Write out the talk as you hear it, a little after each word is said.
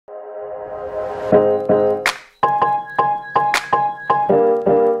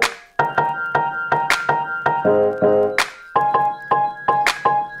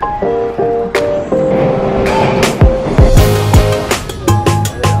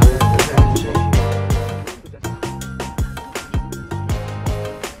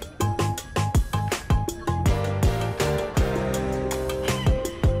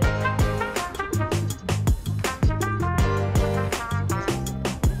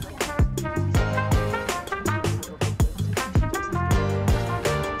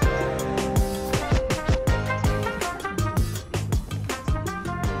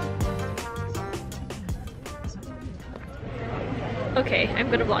Okay, I'm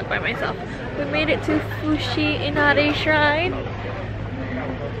gonna vlog by myself. We made it to Fushimi Inari Shrine.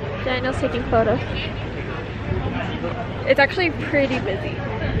 Daniel's taking photos. It's actually pretty busy.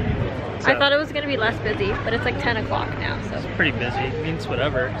 I thought it was gonna be less busy, but it's like 10 o'clock now, so. It's pretty busy. It means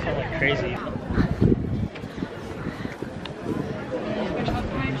whatever. It's not like crazy.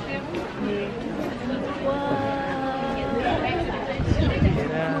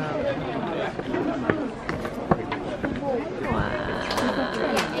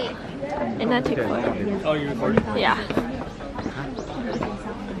 And that took photo. Oh, you're recording? Yeah.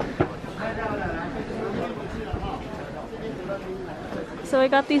 So I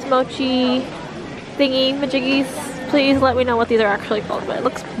got these mochi thingy majiggies. Please let me know what these are actually called, but it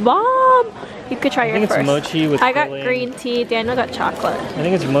looks bomb. You could try yours first. I think it's mochi with I got filling. green tea. Daniel got chocolate. I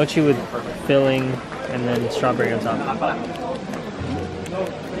think it's mochi with filling and then strawberry on top.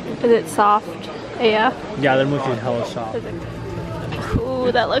 Is it soft? Yeah. Yeah, their mochi is hella soft.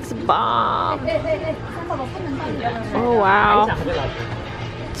 Ooh, that looks bomb. Oh wow.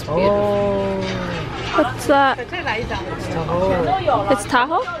 It's beautiful. Oh. What's that? It's taho. It's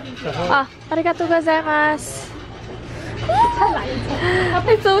taho? Ah, arigatou gozaimasu.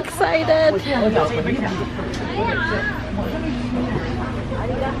 I'm so excited.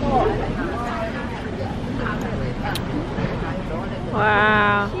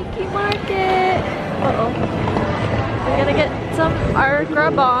 Wow. Cheeky market. Uh-oh. We're gonna get some our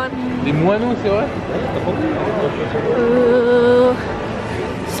grub on. Ooh.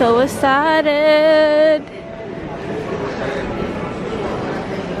 So excited.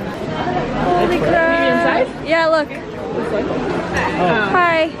 Holy crap. Yeah, look.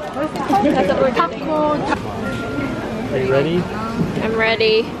 Hi. Are you ready? I'm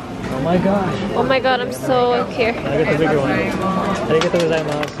ready. Oh my gosh. Oh my god, I'm so here. I get the bigger one. Arigatou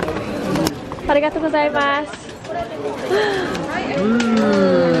gozaimasu. Arigatou gozaimasu.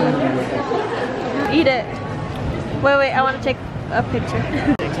 Eat it. Wait, I want to take a picture.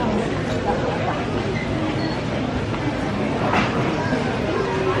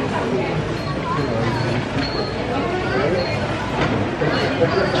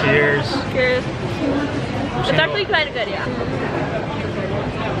 Cheers. Cheers. It's actually kind of good, yeah.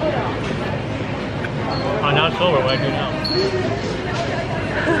 Oh, now it's over. What do I do now?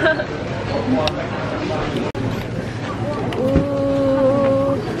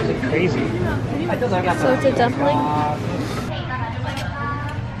 Ooh. It's crazy. So it's a dumpling?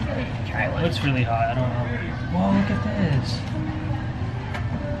 It's really hot. I don't know. Whoa, look at this.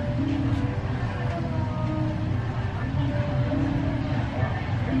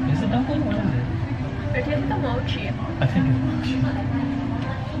 Is it dumpling? What is it? It tastes like a mochi. I think it's mochi.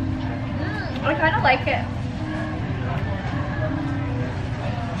 I kind of like it.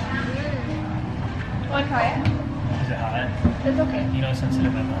 Want to try it? Is it hot? It's okay. You know how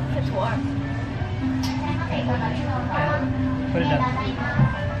sensitive my mouth is. It's warm. Put it down.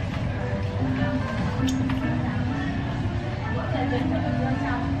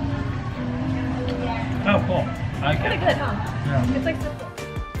 Oh, cool. I like Pretty it. good, huh? Yeah. It's like simple.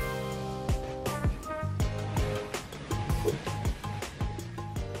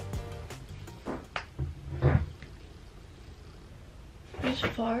 You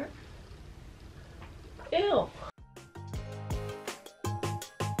should fart. Ew.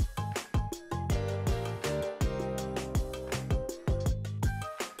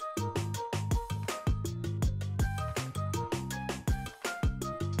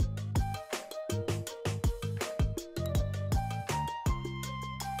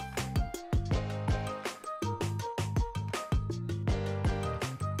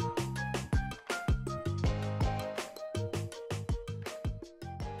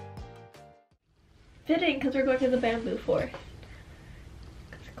 Fitting, because we're going to the bamboo forest.